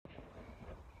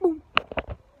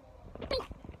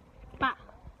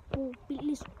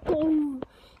let's go.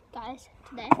 Guys,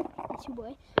 today, it's your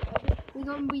boy. We're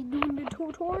going to be doing the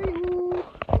tutorial.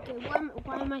 Okay,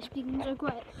 why am I speaking so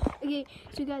quiet? Okay,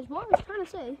 so guys, what I was trying to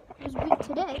say is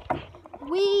today,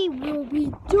 we will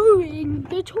be doing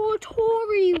the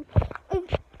tutorial of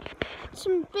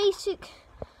some basic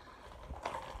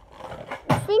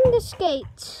finger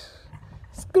skates.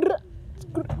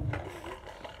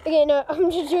 Okay, no,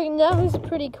 I'm just joking. That was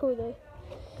pretty cool though.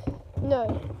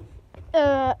 No.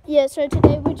 Yeah, so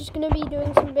today we're just going to be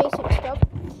doing some basic stuff.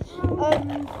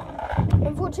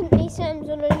 Unfortunately, Sam's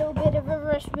on a little bit of a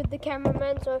rush with the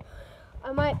cameraman, so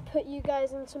I might put you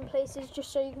guys in some places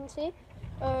just so you can see.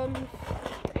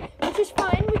 Which is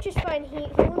fine. He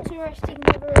wants to rush, he can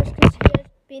have a rush because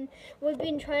we've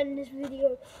been trying this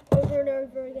video over and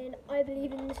over again. I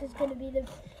believe in this is going to be the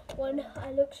one.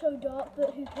 I look so dark,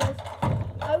 but who cares?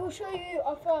 I will show you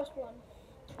our first one.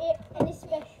 And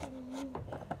especially,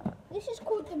 this is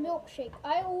called the milkshake.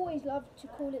 I always love to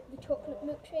call it the chocolate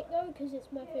milkshake though, because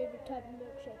it's my favourite type of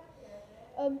milkshake.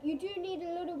 You do need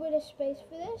a little bit of space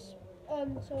for this.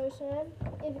 So Sam,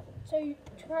 so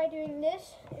try doing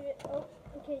this.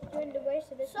 Okay, it's doing the way.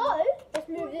 So let's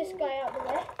move this guy out of the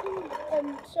way.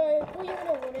 So what you're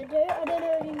gonna want to do